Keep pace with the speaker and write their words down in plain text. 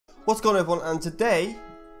What's going on, everyone? And today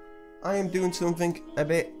I am doing something a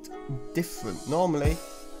bit different. Normally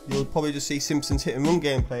you'll probably just see Simpsons hit and run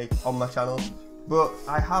gameplay on my channel, but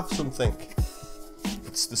I have something.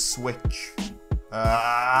 It's the Switch.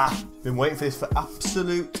 Been waiting for this for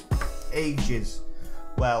absolute ages.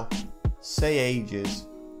 Well, say ages,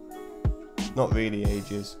 not really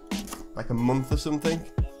ages, like a month or something,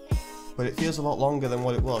 but it feels a lot longer than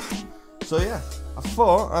what it was. So yeah, I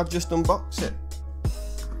thought I'd just unbox it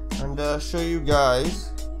and show you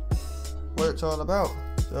guys what it's all about.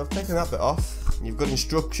 So I've taken that bit off. You've got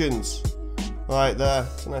instructions right there.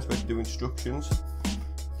 It's a nice way to do instructions.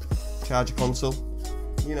 Charge your console,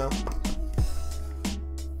 you know.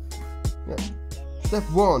 Yeah. Step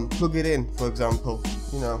 1, plug it in, for example.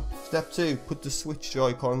 You know. Step 2, put the Switch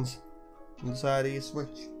Joy-Cons on the side of your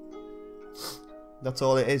Switch. That's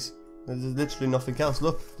all it is. There's literally nothing else.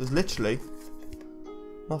 Look, there's literally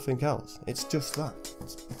nothing else. It's just that.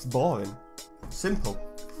 It's boring. Simple.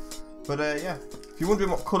 But yeah, if you're wondering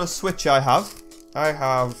what colour Switch I have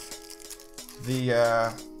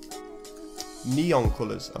the neon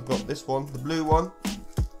colours. I've got this one, the blue one,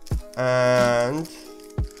 and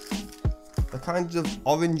the kind of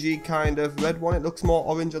orangey kind of red one. It looks more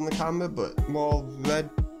orange on the camera, but more red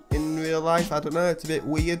in real life. I don't know, it's a bit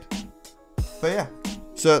weird. But yeah,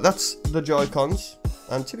 so that's the Joy-Cons.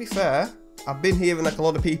 And to be fair, I've been hearing like a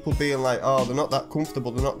lot of people being like, oh, they're not that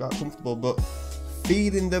comfortable, they're not that comfortable, but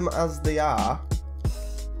feeling them as they are,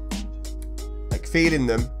 like feeling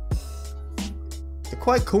them, they're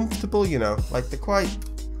quite comfortable, you know, like they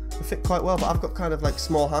fit quite well, but I've got kind of like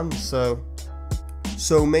small hands,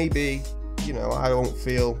 so maybe, you know, I don't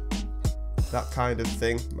feel that kind of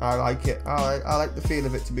thing. I like it. I like the feel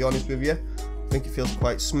of it, to be honest with you. I think it feels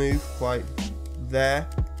quite smooth, quite there.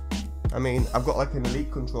 I mean, I've got like an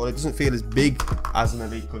Elite controller. It doesn't feel as big as an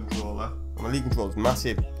Elite controller. An Elite controller is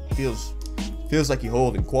massive. It feels like you're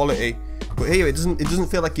holding quality. But here it doesn't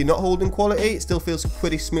feel like you're not holding quality. It still feels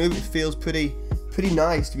pretty smooth. It feels pretty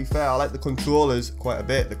nice, to be fair. I like the controllers quite a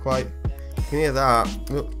bit. They're quite, you can hear that.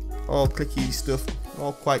 Look, all clicky stuff,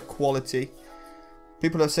 all quite quality.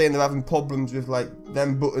 People are saying they're having problems with like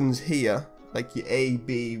them buttons here, like your A,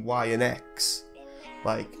 B, Y, and X.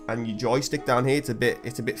 Like, and your joystick down here, it's a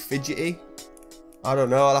bit fidgety. I don't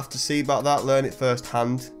know, I'll have to see about that, learn it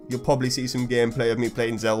firsthand. You'll probably see some gameplay of me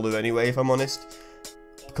playing Zelda anyway, if I'm honest,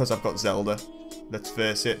 because I've got Zelda. Let's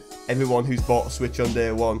face it, everyone who's bought a Switch on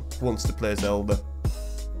day one wants to play Zelda,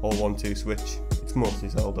 or want to Switch. It's mostly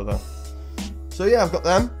Zelda though. So yeah, I've got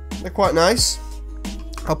them, they're quite nice.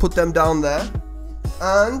 I'll put them down there,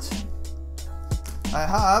 and I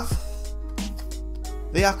have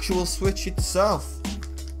the actual Switch itself.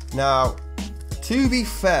 Now, to be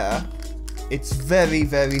fair, it's very,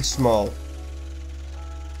 very small.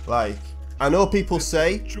 Like, I know people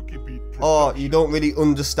say, oh, you don't really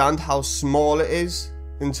understand how small it is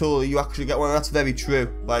until you actually get one, and that's very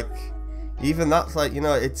true. Like, even that's like, you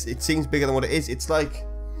know, it seems bigger than what it is. It's like,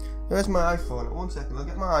 where's my iPhone? 1 second, I'll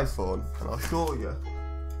get my iPhone and I'll show you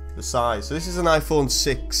the size. So this is an iPhone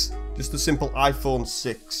 6, just a simple iPhone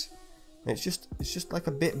 6. And it's just like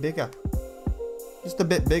a bit bigger. Just a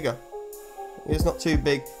bit bigger. It's not too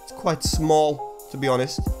big. It's quite small, to be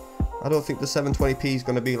honest. I don't think the 720p is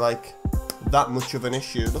going to be like that much of an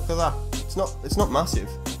issue. Look at that. It's not massive.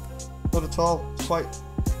 Not at all. It's quite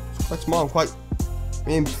small. I'm quite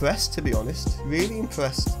impressed, to be honest. Really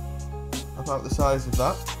impressed about the size of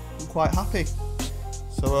that. I'm quite happy.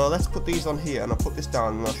 So let's put these on here, and I'll put this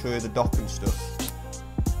down and I'll show you the dock and stuff.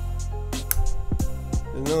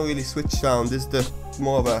 There's no really Switch sound, is there? It's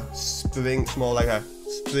more of a spring, it's more like a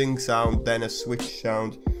spring sound than a Switch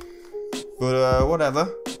sound. But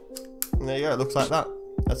whatever. And there you go, it looks like that.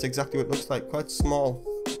 That's exactly what it looks like. Quite small,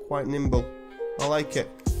 quite nimble. I like it.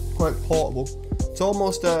 Quite portable. It's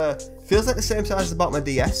almost feels like the same size as about my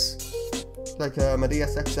DS. Like my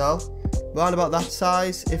DS XL. Around about that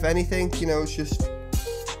size, if anything. You know, it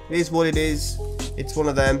is what it is. It's one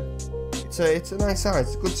of them. It's a nice size.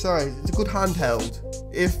 It's a good size. It's a good handheld.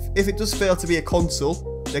 If it does fail to be a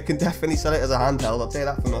console, they can definitely sell it as a handheld. I'll tell you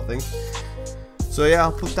that for nothing. So yeah,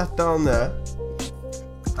 I'll put that down there.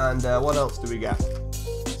 And what else do we get?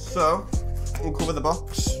 So uncover the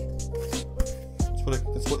box.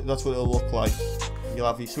 That's what it'll look like. You'll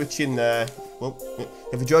have your Switch in there. Well, you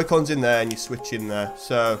have your Joy-Cons in there and your Switch in there.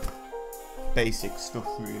 So basic stuff,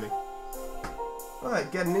 really.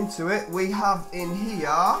 Alright, getting into it. We have in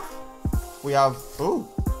here. We have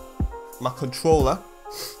my controller.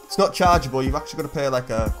 It's not chargeable. You've actually got to pay like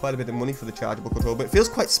quite a bit of money for the chargeable controller, but it feels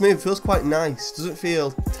quite smooth. It feels quite nice. Doesn't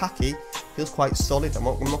feel tacky. It feels quite solid. I'm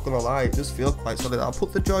not gonna lie. It does feel quite solid. I'll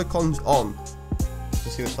put the Joy-Cons on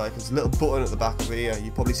You see what it's like? There's a little button at the back of here.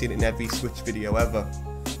 You've probably seen it in every Switch video ever.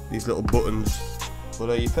 These little buttons.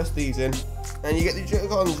 But you press these in, and you get the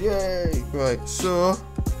Joy-Cons. Yay! Right, so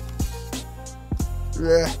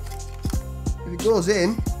if it goes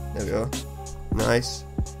in, there we go. Nice.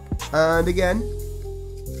 And again,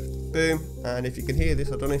 boom. And if you can hear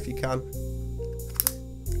this, I don't know if you can.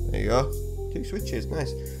 There you go. 2 switches,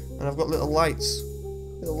 nice. And I've got little lights.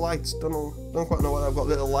 Little lights. Don't quite know what I've got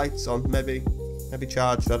little lights on. Maybe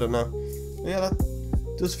charged. I don't know. But yeah,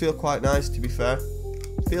 that does feel quite nice. To be fair,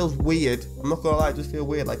 it feels weird. I'm not gonna lie, it does feel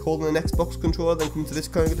weird. Like holding an Xbox controller, then come to this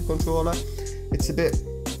kind of controller. It's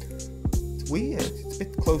weird. It's a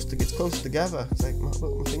bit close together. It's like my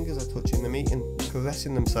fingers are touching them,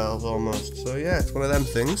 caressing themselves almost. So yeah, it's one of them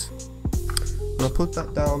things. I'm gonna put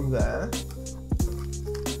that down there.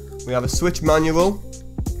 We have a Switch manual.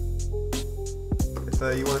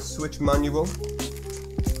 If you want a Switch manual,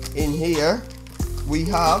 in here we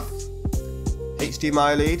have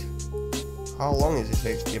HDMI lead. How long is this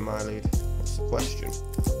HDMI lead? That's the question.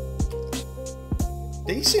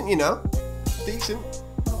 Decent, you know. Decent.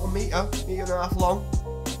 About a meter and a half long.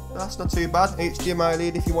 That's not too bad. HDMI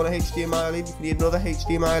lead. If you want a HDMI lead, if you need another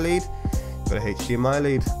HDMI lead, got a HDMI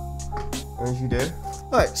lead. As you do.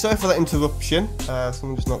 Right, sorry for that interruption.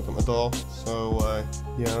 Someone just knocked at my door. So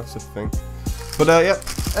yeah, that's the thing. But yeah,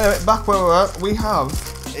 anyway, back where we're at, we have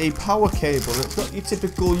a power cable. It's not your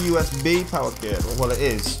typical USB power cable. Well, it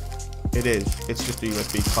is. It is. It's just a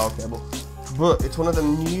USB power cable. But it's one of the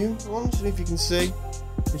new ones, if you can see.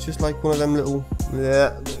 It's just like one of them little,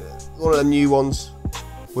 one of the new ones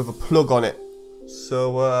with a plug on it.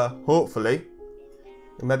 So hopefully,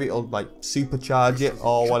 maybe it'll like supercharge it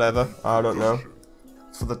or whatever. I don't know.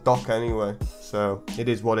 For the dock anyway. So it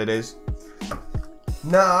is what it is.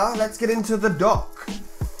 Now, let's get into the dock.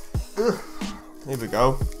 Here we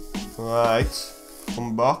go. Right.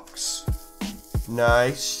 Unbox.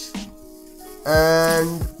 Nice.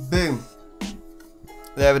 And boom.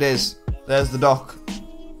 There it is. There's the dock.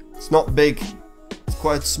 It's not big. It's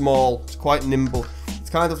quite small. It's quite nimble. It's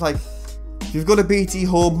kind of like, if you've got a BT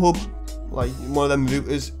Home Hub, like one of them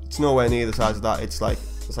routers, it's nowhere near the size of that. It's like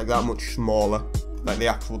that much smaller. Like the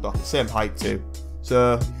actual dock. It's same height too.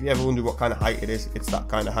 So if you ever wonder what kind of height it is, it's that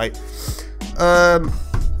kind of height.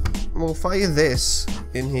 We'll fire this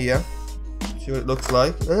in here. See what it looks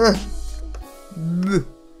like.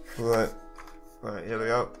 Right, here we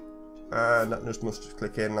go. And that just must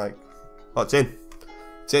click in like. Oh, it's in.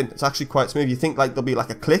 It's in. It's actually quite smooth. You think like there'll be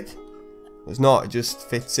like a click. It's not. It just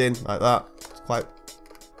fits in like that. It's quite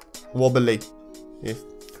wobbly. Yeah,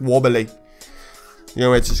 wobbly. You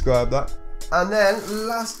know how to describe that. And then,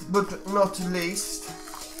 last but not least,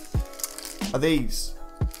 are these.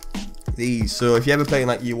 So if you're ever playing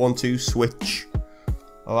like your 1-2 Switch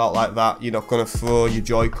or out like that, you're not gonna throw your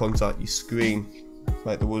Joy-Cons at your screen.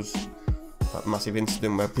 Like there was that massive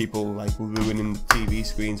incident where people like were ruining TV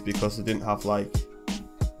screens because they didn't have like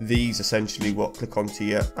these essentially what click onto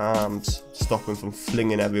your arms, stop them from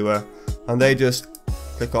flinging everywhere, and they just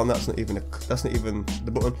click on. That's not even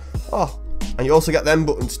the button. Oh, and you also get them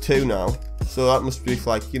buttons too now. So that must be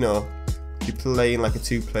for like, you know, if you're playing like a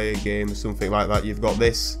 2-player game or something like that, you've got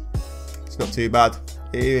this. It's not too bad.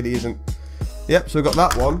 It really isn't. Yep, so we've got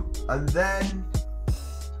that one. And then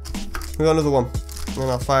we've got another one. And then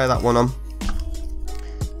I'll fire that one on.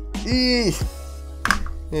 Here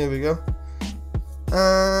we go.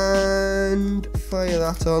 And fire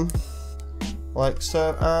that on. Like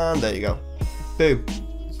so. And there you go. Boom.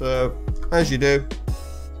 So, as you do,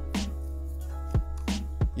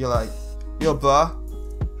 you're like, yo bruh,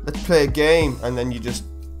 let's play a game, and then you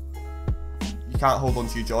can't hold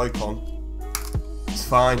onto your Joy-Con. It's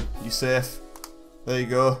fine, you're safe. There you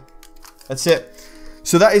go. That's it.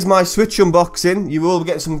 So that is my Switch unboxing. You will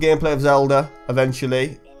get some gameplay of Zelda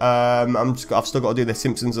eventually. I've still got to do the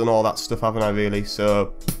Simpsons and all that stuff, haven't I really?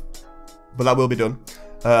 So, but that will be done.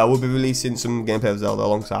 I will be releasing some gameplay of Zelda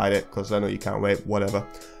alongside it, because I know you can't wait, whatever.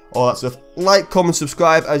 All that stuff. Like, comment,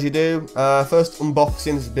 subscribe as you do. First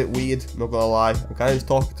unboxing is a bit weird, not gonna lie. I'm kind of just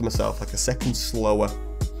talking to myself like a second slower.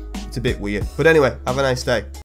 It's a bit weird. But anyway, have a nice day.